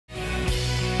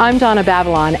I'm Donna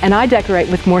Babylon, and I decorate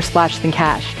with more splash than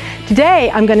cash. Today,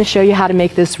 I'm going to show you how to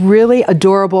make this really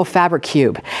adorable fabric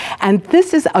cube. And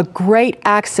this is a great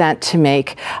accent to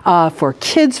make for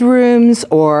kids' rooms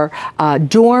or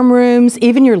dorm rooms,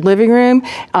 even your living room.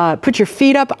 Put your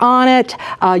feet up on it,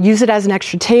 use it as an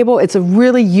extra table. It's a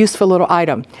really useful little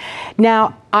item.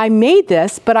 Now, I made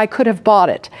this, but I could have bought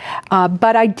it.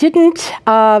 But I didn't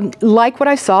like what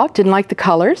I saw, didn't like the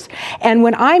colors. And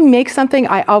when I make something,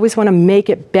 I always want to make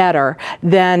it better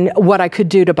than what I could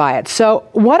do to buy it. So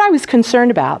what I was concerned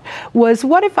about was,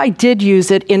 what if I did use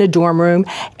it in a dorm room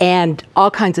and all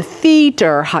kinds of feet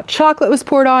or hot chocolate was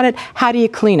poured on it? How do you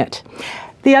clean it?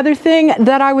 The other thing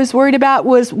that I was worried about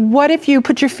was, what if you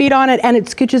put your feet on it and it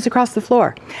scooches across the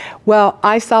floor? Well,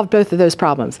 I solved both of those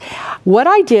problems. What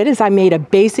I did is I made a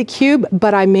basic cube,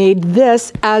 but I made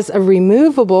this as a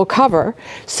removable cover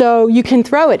so you can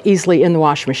throw it easily in the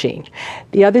washing machine.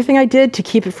 The other thing I did to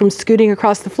keep it from scooting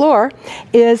across the floor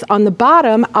is on the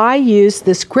bottom, I used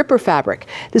this gripper fabric.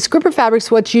 This gripper fabric is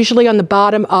what's usually on the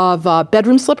bottom of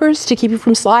bedroom slippers to keep you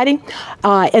from sliding,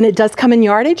 and it does come in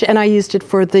yardage, and I used it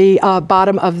for the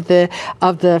bottom of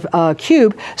the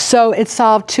cube, so it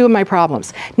solved two of my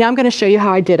problems. Now I'm going to show you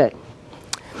how I did it.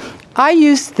 I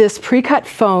used this pre-cut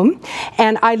foam,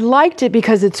 and I liked it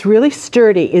because it's really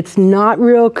sturdy. It's not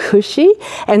real cushy,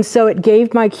 and so it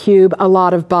gave my cube a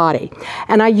lot of body.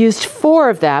 And I used 4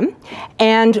 of them,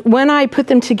 and when I put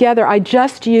them together, I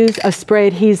just used a spray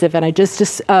adhesive, and I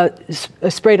just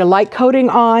sprayed a light coating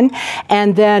on,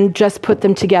 and then just put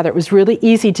them together. It was really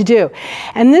easy to do.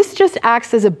 And this just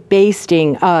acts as a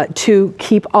basting to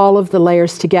keep all of the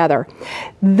layers together.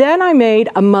 Then I made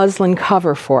a muslin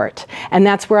cover for it, and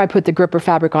that's where I put the gripper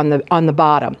fabric on the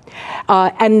bottom.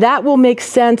 And that will make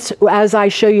sense as I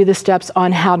show you the steps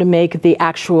on how to make the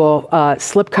actual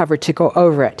slip cover to go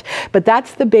over it. But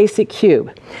that's the basic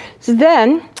cube. So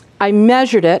then I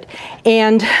measured it,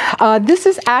 and this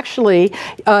is actually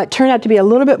turned out to be a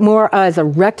little bit more as a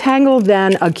rectangle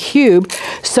than a cube,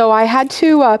 so I had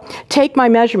to take my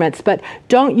measurements, but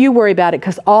don't you worry about it,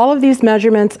 because all of these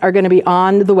measurements are going to be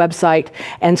on the website,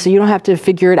 and so you don't have to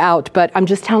figure it out, but I'm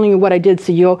just telling you what I did,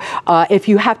 so you'll, if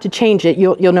you have to change it,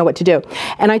 you'll know what to do.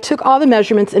 And I took all the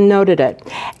measurements and noted it,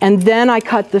 and then I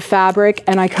cut the fabric,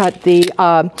 and I cut the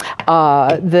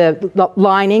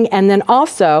lining, and then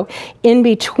also in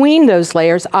between those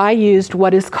layers, I used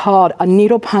what is called a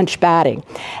needle punch batting.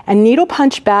 And needle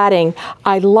punch batting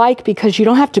I like because you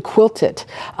don't have to quilt it.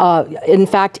 In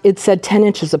fact, it said 10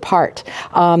 inches apart.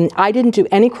 I didn't do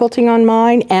any quilting on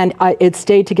mine, and it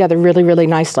stayed together really, really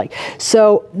nicely.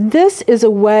 So this is a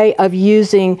way of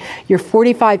using your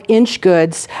 45-inch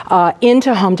goods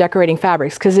into home decorating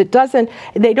fabrics, because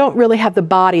they don't really have the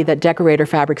body that decorator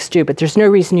fabrics do, but there's no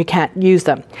reason you can't use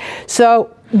them.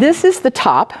 So this is the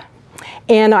top.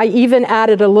 And I even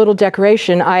added a little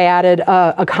decoration. I added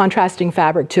a contrasting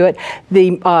fabric to it.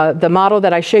 The model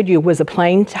that I showed you was a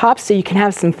plain top, so you can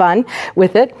have some fun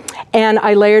with it. And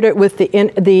I layered it with the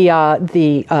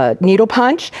needle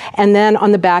punch, and then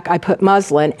on the back I put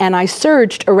muslin, and I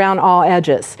serged around all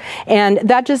edges. And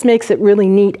that just makes it really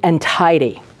neat and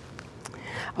tidy.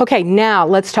 Okay, now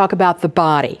let's talk about the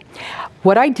body.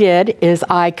 What I did is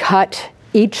I cut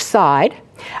each side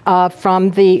from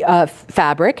the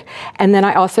fabric, and then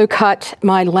I also cut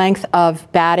my length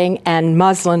of batting and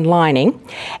muslin lining,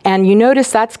 and you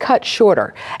notice that's cut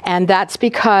shorter, and that's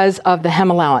because of the hem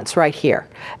allowance right here.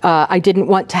 I didn't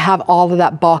want to have all of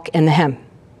that bulk in the hem.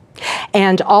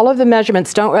 And all of the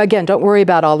measurements, don't worry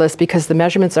about all this, because the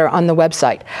measurements are on the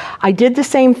website. I did the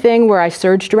same thing where I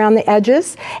serged around the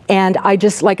edges, and I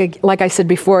just, like I said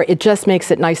before, it just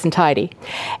makes it nice and tidy.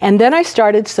 And then I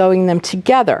started sewing them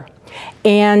together.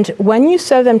 And when you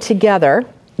sew them together,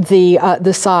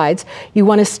 the sides, you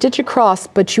want to stitch across,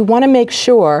 but you want to make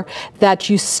sure that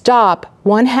you stop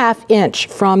 1/2 inch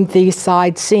from the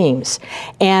side seams.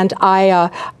 And I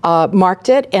marked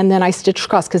it, and then I stitched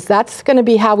across, because that's going to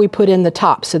be how we put in the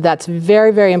top. So that's a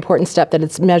very, very important step, that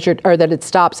it's measured, or that it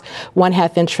stops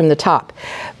 1/2 inch from the top.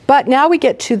 But now we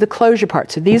get to the closure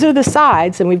part. So these are the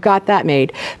sides, and we've got that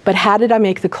made. But how did I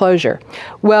make the closure?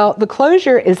 Well, the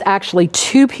closure is actually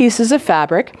 2 pieces of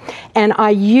fabric, and I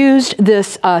used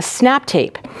this snap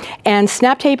tape. And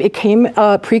snap tape, it came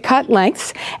pre-cut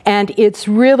lengths, and it's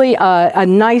really a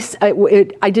nice,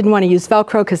 I didn't want to use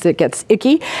Velcro because it gets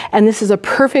icky, and this is a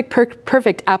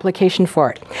perfect application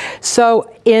for it.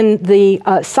 So in the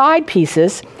side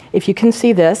pieces, if you can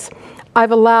see this,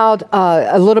 I've allowed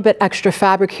a little bit extra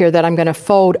fabric here that I'm going to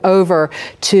fold over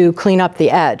to clean up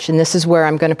the edge, and this is where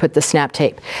I'm going to put the snap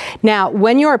tape. Now,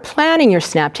 when you're planning your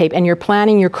snap tape and you're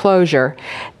planning your closure,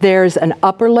 there's an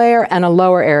upper layer and a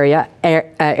lower area,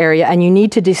 and you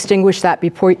need to distinguish that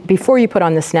before you put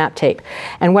on the snap tape.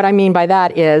 And what I mean by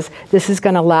that is this is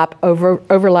going to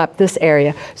overlap this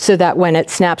area so that when it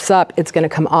snaps up, it's going to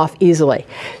come off easily.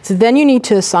 So then you need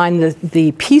to assign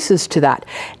the pieces to that.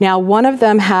 Now, one of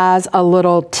them has a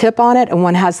little tip on it and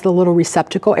one has the little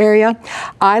receptacle area.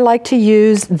 I like to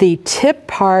use the tip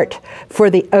part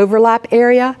for the overlap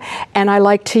area, and I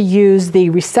like to use the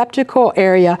receptacle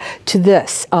area to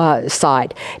this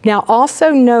side. Now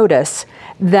also notice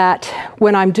that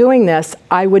when I'm doing this,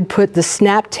 I would put the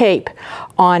snap tape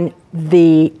on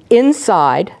the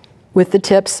inside with the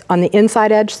tips on the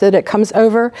inside edge so that it comes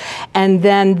over, and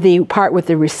then the part with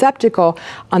the receptacle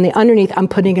on the underneath, I'm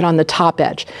putting it on the top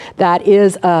edge. That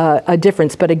is a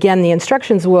difference, but again, the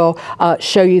instructions will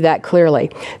show you that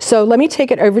clearly. So let me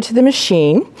take it over to the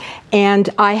machine, and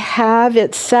I have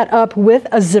it set up with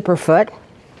a zipper foot,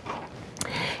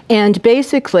 and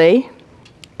basically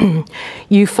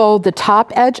you fold the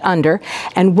top edge under,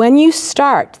 and when you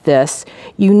start this,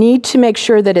 you need to make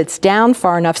sure that it's down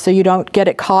far enough so you don't get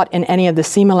it caught in any of the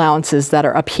seam allowances that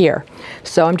are up here.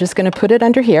 So I'm just going to put it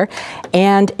under here,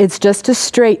 and it's just a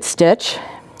straight stitch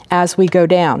as we go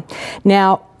down.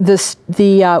 Now,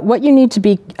 what you need to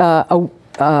be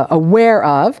aware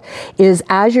of is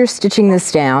as you're stitching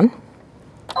this down,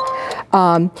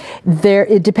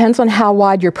 it depends on how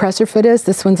wide your presser foot is.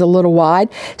 This one's a little wide,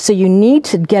 so you need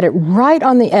to get it right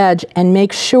on the edge and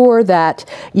make sure that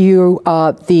you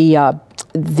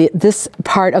this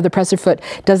part of the presser foot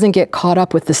doesn't get caught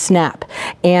up with the snap.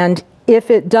 And if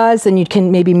it does, then you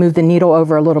can maybe move the needle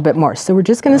over a little bit more. So we're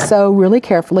just going to sew really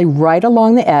carefully right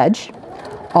along the edge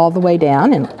all the way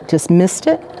down, and just missed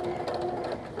it.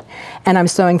 And I'm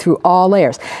sewing through all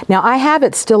layers. Now I have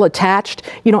it still attached.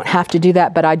 You don't have to do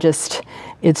that, but it just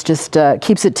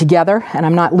keeps it together, and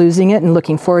I'm not losing it and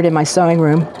looking forward in my sewing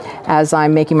room as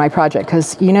I'm making my project,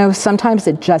 because you know, sometimes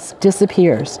it just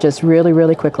disappears just really,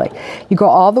 really quickly. You go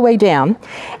all the way down,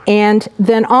 and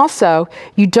then also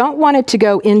you don't want it to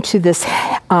go into this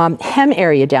hem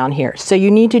area down here. So you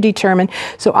need to determine,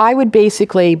 so I would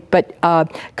basically,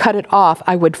 cut it off.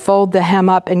 I would fold the hem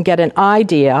up and get an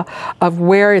idea of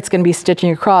where it's going to be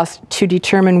stitching across to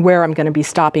determine where I'm going to be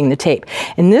stopping the tape.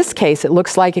 In this case, it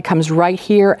looks like it comes right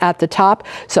here at the top,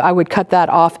 so I would cut that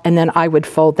off, and then I would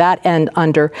fold that end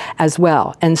under as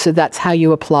well. And so that's how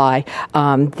you apply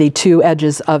the two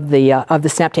edges of the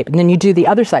snap tape. And then you do the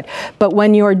other side. But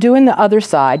when you're doing the other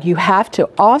side, you have to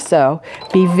also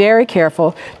be very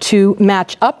careful to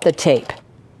match up the tape.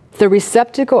 The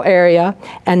receptacle area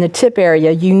and the tip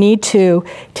area, you need to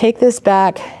take this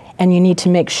back, and you need to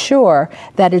make sure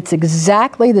that it's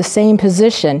exactly the same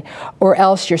position, or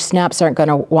else your snaps aren't going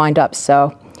to wind up.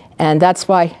 So, and that's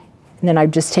why, and then I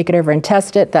just take it over and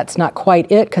test it. That's not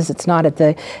quite it, because it's not at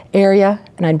the area,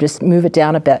 and I just move it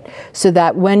down a bit so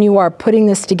that when you are putting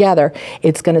this together,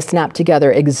 it's going to snap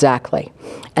together exactly.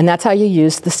 And that's how you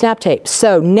use the snap tape.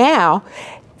 So now,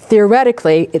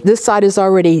 theoretically, this side is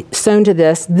already sewn to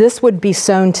this would be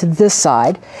sewn to this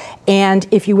side, and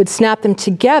if you would snap them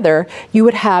together, you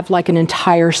would have like an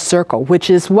entire circle, which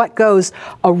is what goes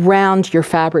around your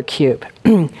fabric cube.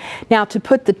 Now, to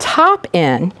put the top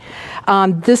in,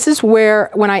 this is where,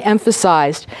 when I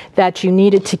emphasized that you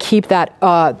needed to keep that,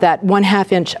 that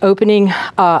 1/2 inch opening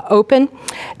open,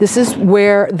 this is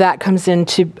where that comes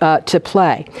into to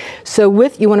play. So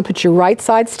you want to put your right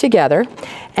sides together,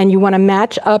 and you want to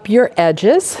match up your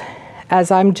edges,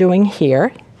 as I'm doing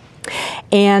here.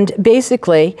 And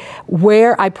basically,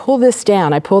 where I pull this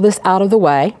down, I pull this out of the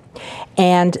way,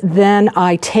 and then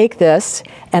I take this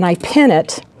and I pin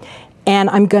it, and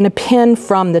I'm going to pin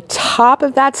from the top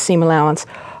of that seam allowance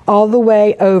all the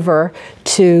way over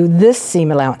to this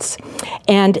seam allowance.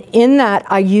 And in that,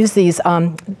 I use these,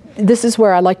 this is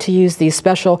where I like to use these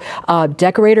special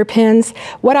decorator pins.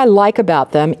 What I like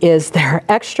about them is they're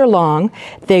extra long,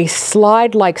 they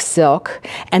slide like silk,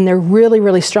 and they're really,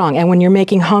 really strong. And when you're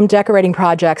making home decorating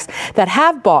projects that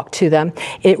have bulk to them,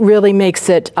 it really makes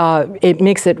it,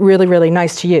 really, really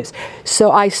nice to use.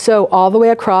 So I sew all the way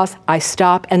across, I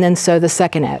stop, and then sew the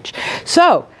second edge.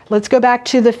 So let's go back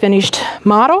to the finished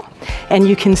model, and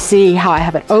you can see how I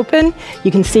have it open. You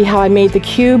can see how I made the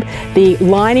cube, the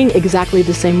lining exactly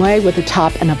the same way with a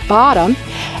top and a bottom.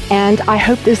 And I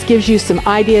hope this gives you some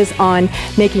ideas on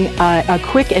making a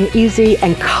quick and easy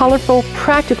and colorful,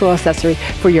 practical accessory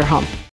for your home.